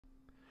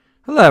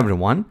Hello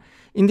everyone.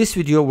 In this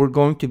video we're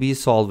going to be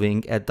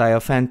solving a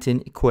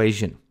Diophantine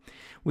equation.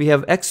 We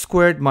have x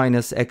squared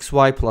minus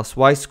xy plus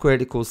y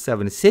squared equals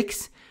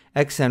 76.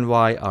 X and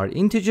y are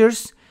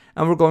integers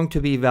and we're going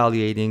to be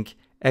evaluating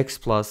x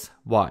plus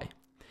y.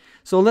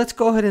 So let's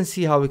go ahead and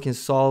see how we can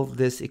solve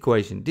this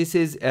equation. This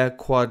is a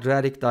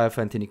quadratic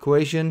Diophantine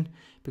equation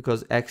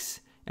because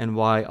x and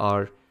y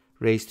are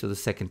raised to the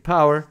second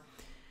power.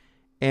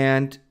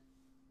 And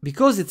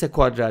because it's a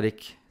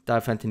quadratic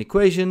Diophantine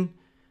equation,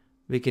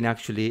 we can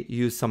actually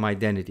use some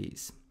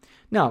identities.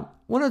 Now,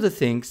 one of the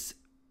things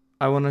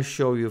I want to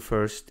show you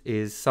first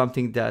is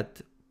something that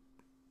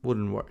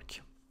wouldn't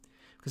work.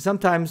 Because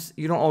sometimes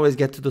you don't always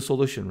get to the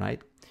solution, right?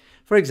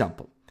 For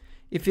example,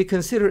 if we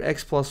consider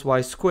x plus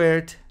y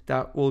squared,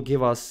 that will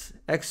give us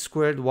x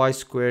squared, y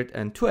squared,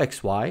 and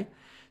 2xy.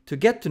 To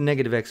get to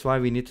negative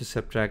xy, we need to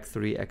subtract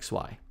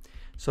 3xy.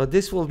 So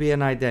this will be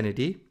an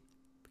identity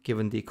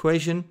given the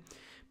equation.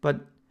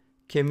 But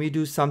can we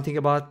do something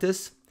about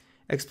this?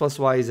 X plus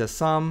y is a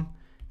sum,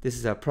 this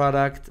is a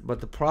product, but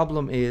the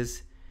problem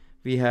is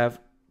we have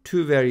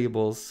two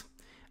variables.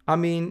 I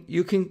mean,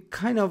 you can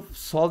kind of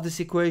solve this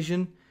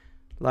equation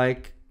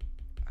like,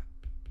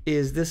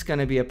 is this going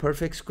to be a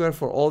perfect square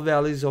for all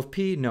values of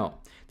p? No.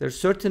 There are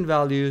certain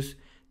values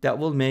that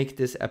will make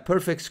this a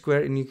perfect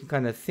square, and you can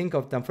kind of think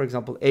of them. For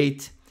example,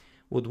 8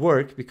 would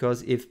work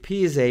because if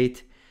p is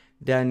 8,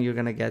 then you're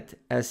going to get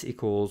s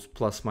equals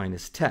plus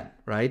minus 10,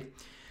 right?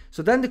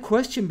 So then the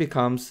question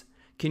becomes,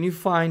 can you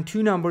find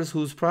two numbers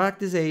whose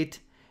product is 8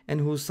 and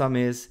whose sum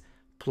is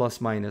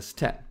plus minus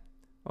 10?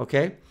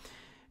 Okay?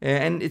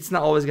 And it's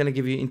not always going to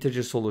give you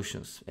integer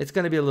solutions. It's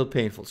going to be a little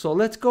painful. So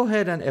let's go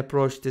ahead and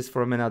approach this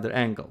from another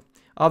angle.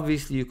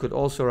 Obviously, you could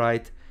also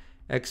write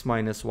x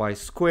minus y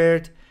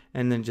squared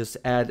and then just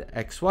add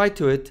xy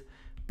to it,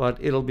 but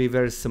it'll be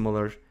very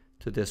similar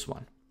to this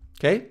one.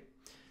 Okay?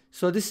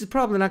 So this is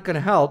probably not going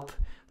to help.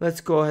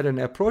 Let's go ahead and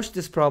approach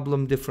this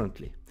problem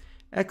differently.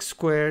 X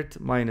squared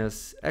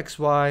minus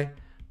xy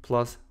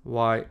plus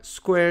y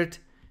squared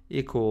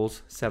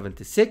equals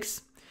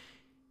 76.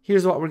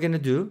 Here's what we're going to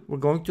do. We're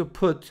going to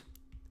put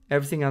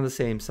everything on the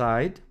same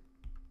side.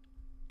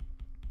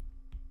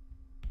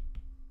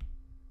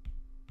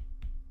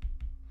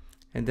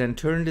 And then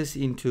turn this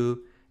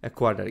into a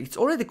quadratic. It's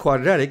already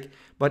quadratic,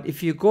 but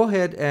if you go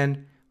ahead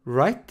and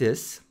write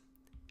this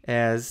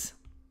as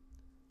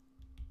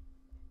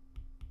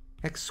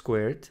x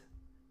squared,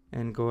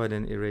 and go ahead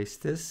and erase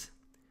this,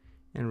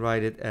 and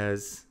write it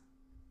as,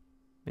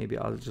 maybe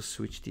I'll just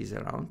switch these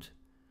around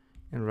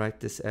and write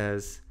this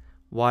as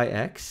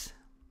yx.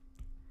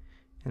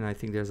 And I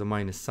think there's a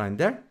minus sign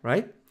there,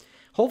 right?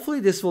 Hopefully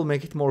this will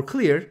make it more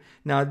clear.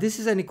 Now this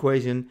is an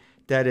equation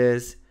that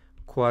is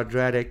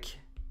quadratic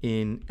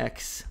in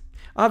x.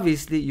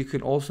 Obviously you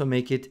can also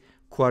make it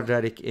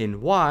quadratic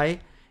in y.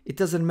 It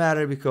doesn't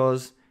matter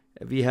because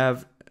we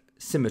have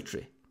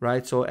symmetry,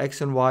 right? So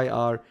x and y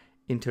are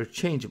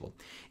interchangeable.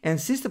 And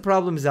since the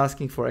problem is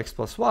asking for x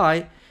plus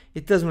y,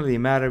 it doesn't really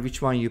matter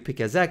which one you pick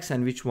as x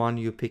and which one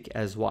you pick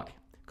as y,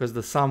 because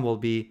the sum will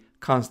be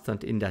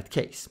constant in that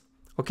case.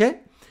 Okay?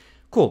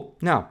 Cool.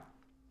 Now,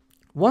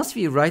 once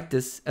we write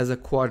this as a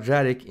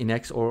quadratic in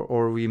x,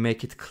 or we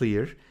make it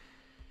clear,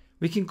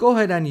 we can go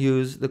ahead and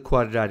use the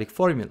quadratic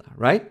formula,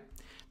 right?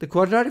 The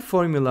quadratic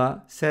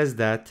formula says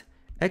that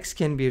x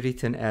can be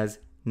written as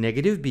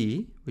negative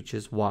b, which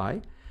is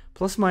y,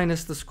 plus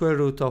minus the square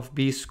root of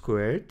b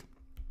squared,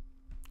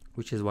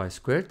 which is y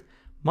squared,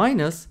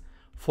 minus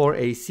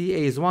 4ac,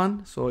 a is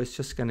 1, so it's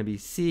just going to be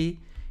c,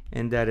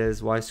 and that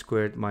is y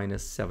squared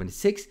minus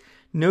 76.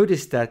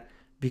 Notice that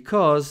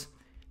because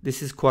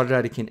this is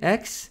quadratic in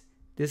x,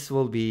 this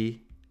will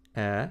be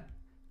a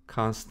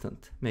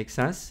constant. Makes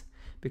sense?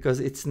 Because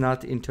it's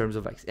not in terms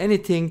of x.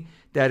 Anything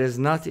that is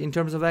not in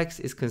terms of x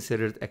is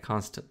considered a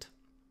constant.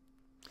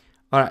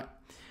 All right.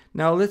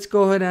 Now let's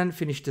go ahead and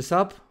finish this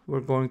up. We're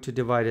going to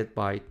divide it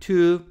by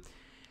 2.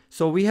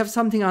 So we have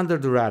something under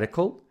the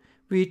radical,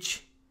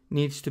 which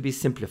needs to be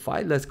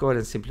simplified. Let's go ahead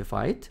and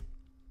simplify it.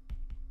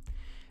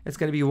 It's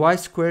going to be y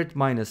squared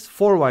minus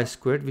 4y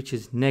squared, which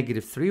is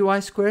negative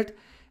 3y squared.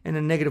 And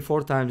then negative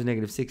 4 times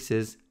negative 6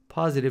 is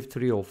positive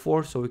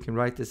 304. So we can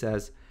write this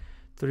as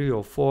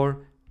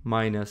 304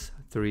 minus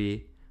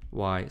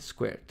 3y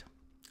squared.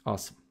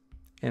 Awesome.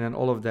 And then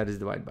all of that is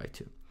divided by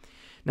 2.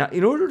 Now,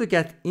 in order to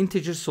get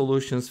integer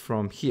solutions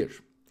from here,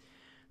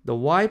 the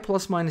y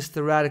plus minus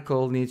the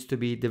radical needs to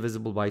be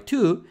divisible by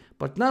 2.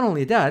 But not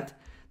only that,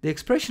 the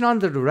expression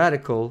under the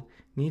radical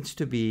needs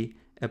to be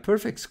a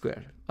perfect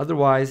square.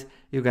 Otherwise,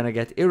 you're going to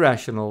get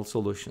irrational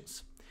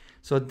solutions.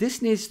 So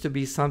this needs to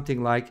be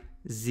something like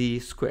z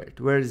squared,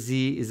 where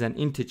z is an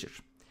integer.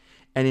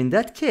 And in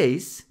that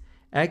case,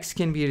 x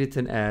can be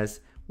written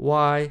as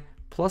y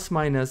plus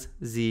minus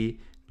z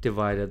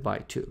divided by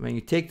 2. When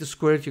you take the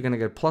square root, you're going to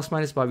get plus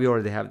minus, but we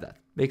already have that.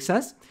 Make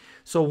sense?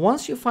 So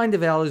once you find the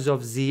values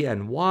of z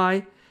and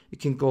y, you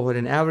can go ahead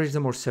and average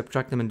them or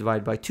subtract them and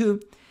divide by 2.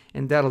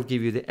 And that'll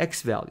give you the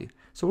x value.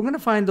 So we're going to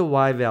find the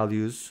y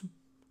values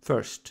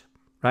first.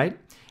 right?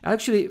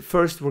 Actually,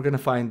 first we're going to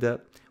find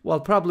the, well,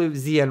 probably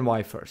z and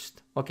y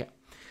first. Okay,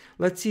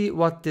 let's see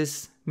what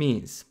this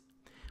means.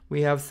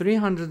 We have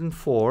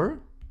 304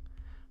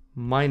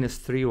 minus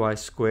 3y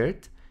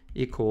squared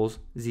equals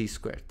z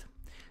squared.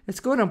 Let's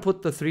go ahead and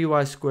put the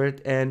 3y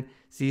squared and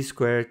z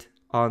squared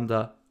on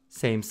the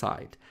same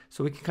side.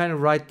 So we can kind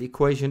of write the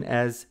equation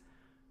as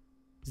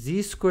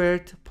z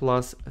squared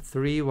plus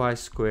 3y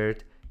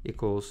squared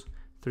equals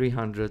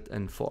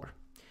 304.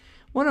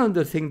 One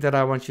other thing that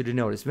I want you to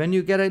notice, when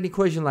you get an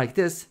equation like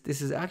this,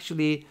 this is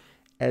actually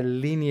a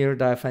linear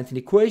Diophantine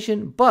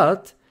equation,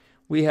 but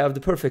we have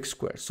the perfect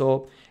square.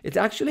 So it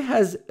actually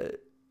has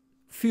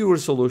fewer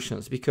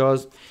solutions,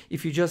 because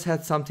if you just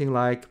had something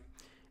like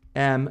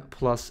m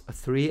plus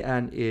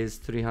 3n is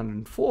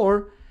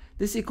 304,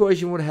 this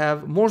equation would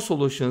have more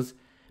solutions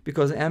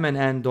because m and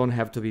n don't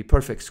have to be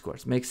perfect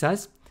squares. Make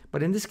sense?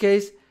 But in this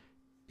case,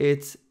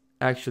 it's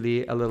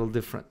actually a little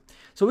different.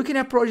 So we can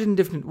approach it in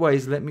different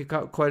ways. Let me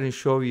go ahead and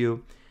show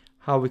you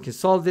how we can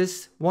solve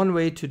this. One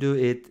way to do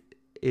it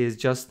is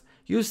just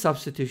use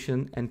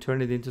substitution and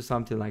turn it into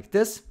something like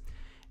this.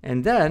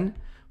 And then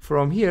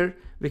from here,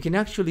 we can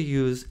actually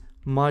use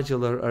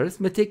modular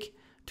arithmetic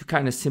to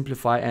kind of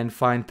simplify and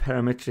find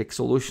parametric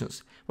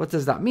solutions. What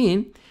does that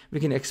mean? We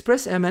can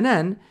express m and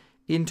n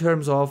in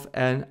terms of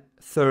a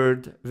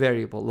third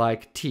variable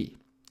like t.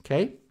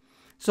 Okay,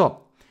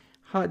 so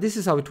this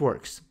is how it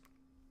works.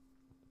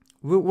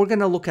 We're going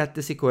to look at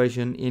this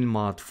equation in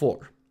mod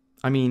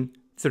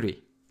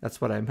 3. That's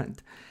what I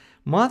meant.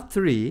 Mod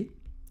 3,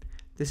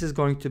 this is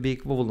going to be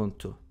equivalent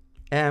to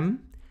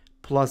m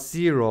plus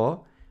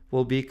 0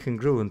 will be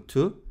congruent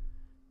to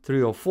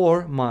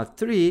 304 mod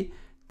 3.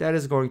 That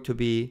is going to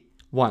be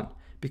 1,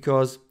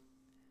 because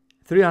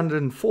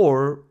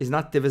 304 is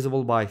not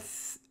divisible by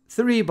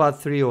 3, but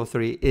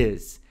 303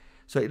 is.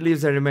 So it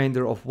leaves a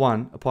remainder of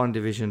 1 upon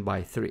division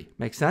by 3.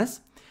 Make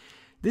sense?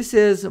 This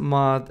is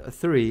mod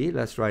 3.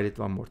 Let's write it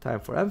one more time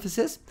for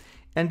emphasis.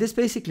 And this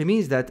basically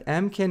means that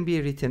m can be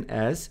written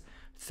as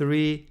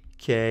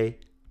 3k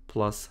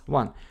plus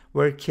 1,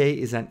 where k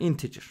is an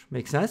integer.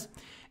 Make sense?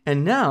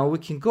 And now we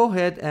can go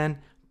ahead and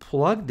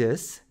plug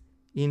this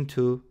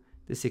into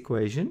this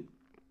equation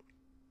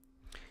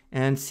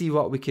and see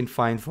what we can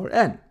find for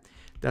n.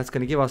 That's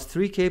going to give us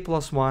 3k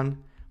plus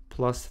 1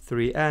 plus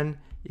 3n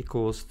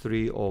equals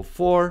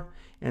 304.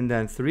 And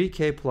then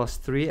 3k plus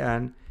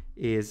 3n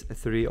is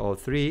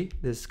 303.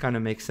 This kind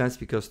of makes sense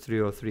because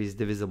 303 is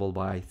divisible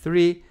by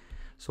 3.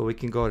 So we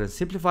can go ahead and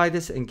simplify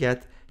this and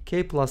get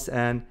k plus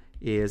n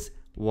is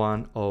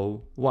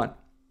 101.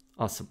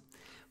 Awesome.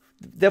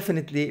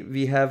 Definitely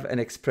we have an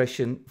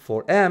expression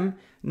for m.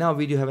 Now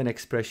we do have an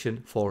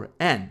expression for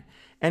n.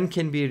 N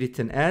can be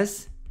written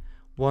as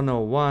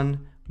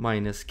 101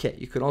 minus k.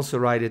 You can also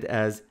write it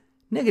as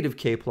negative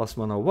k plus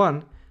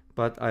 101,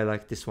 but I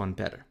like this one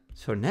better.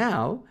 So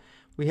now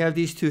we have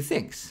these two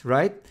things,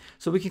 right?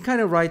 So we can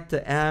kind of write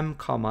the m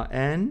comma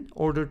n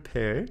ordered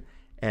pair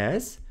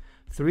as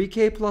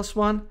 3k plus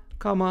 1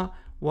 comma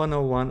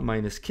 101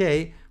 minus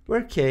k,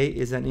 where k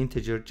is an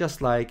integer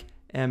just like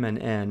m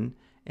and n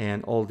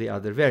and all the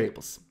other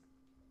variables.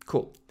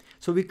 Cool.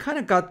 So we kind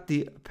of got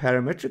the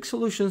parametric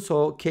solution.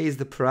 So k is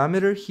the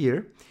parameter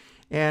here.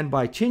 And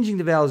by changing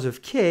the values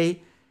of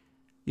k,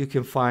 you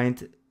can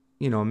find,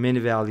 many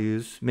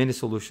values, many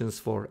solutions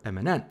for m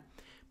and n.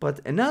 But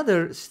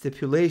another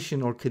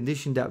stipulation or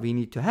condition that we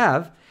need to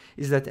have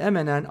is that m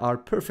and n are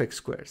perfect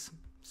squares.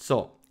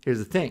 So here's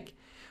the thing.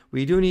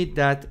 We do need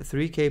that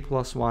 3k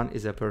plus 1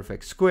 is a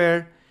perfect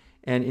square.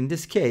 And in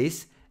this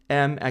case,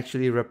 m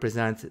actually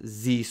represents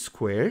z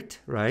squared,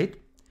 right?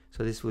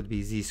 So this would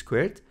be z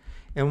squared.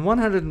 And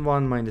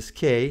 101 minus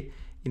k,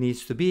 it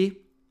needs to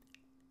be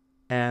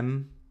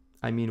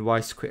y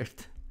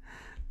squared.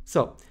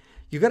 So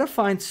you got to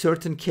find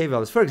certain k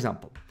values. For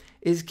example,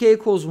 is k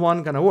equals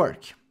 1 going to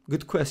work?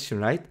 Good question,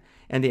 right?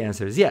 And the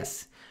answer is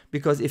yes.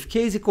 Because if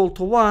k is equal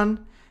to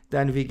 1,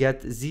 then we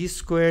get z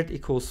squared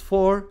equals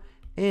 4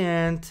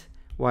 and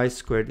y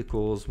squared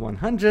equals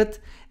 100.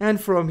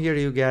 And from here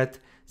you get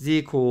z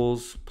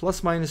equals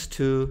plus minus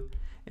 2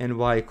 and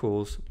y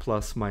equals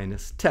plus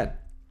minus 10.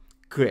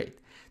 Great.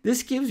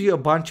 This gives you a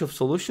bunch of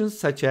solutions,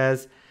 such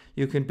as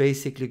you can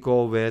basically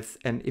go with,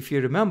 and if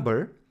you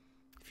remember,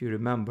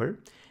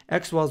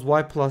 x was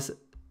y plus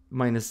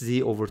minus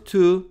z over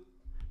 2.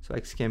 So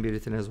x can be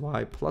written as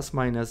y plus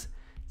minus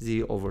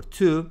z over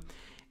 2.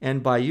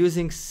 And by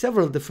using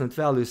several different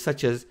values,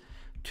 such as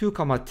 2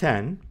 comma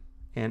 10,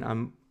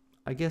 and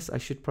I guess I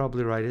should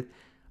probably write it.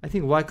 I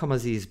think y comma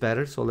z is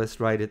better, so let's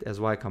write it as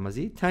y comma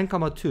z. 10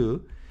 comma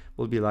 2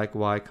 will be like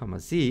y comma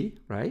z,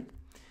 right?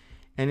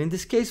 And in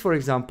this case, for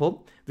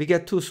example, we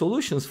get two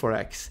solutions for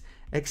x.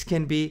 X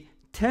can be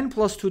 10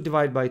 plus 2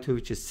 divided by 2,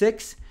 which is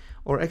 6,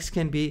 or x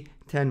can be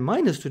 10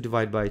 minus 2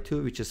 divided by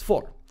 2, which is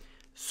 4.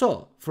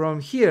 So from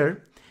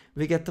here,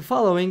 we get the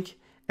following: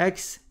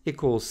 x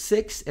equals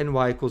 6 and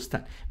y equals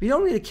 10. We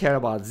don't really care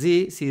about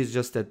z. Z is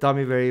just a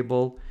dummy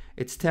variable.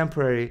 It's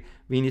temporary.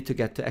 We need to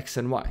get to x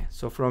and y.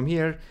 So from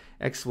here,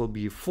 x will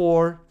be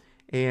 4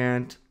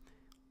 and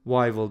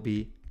y will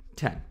be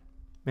 10.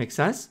 Make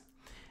sense?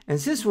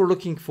 And since we're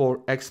looking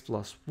for x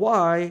plus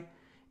y,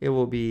 it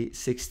will be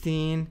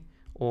 16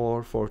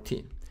 or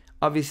 14.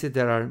 Obviously,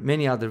 there are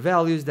many other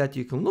values that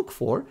you can look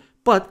for,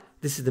 but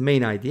this is the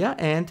main idea.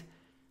 And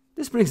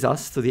this brings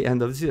us to the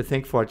end of this video.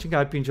 Thank you for watching. I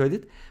hope you enjoyed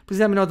it. Please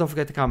let me know. Don't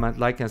forget to comment,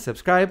 like, and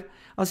subscribe.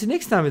 I'll see you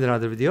next time with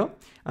another video.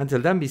 Until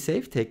then, be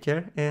safe, take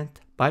care, and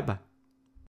bye-bye.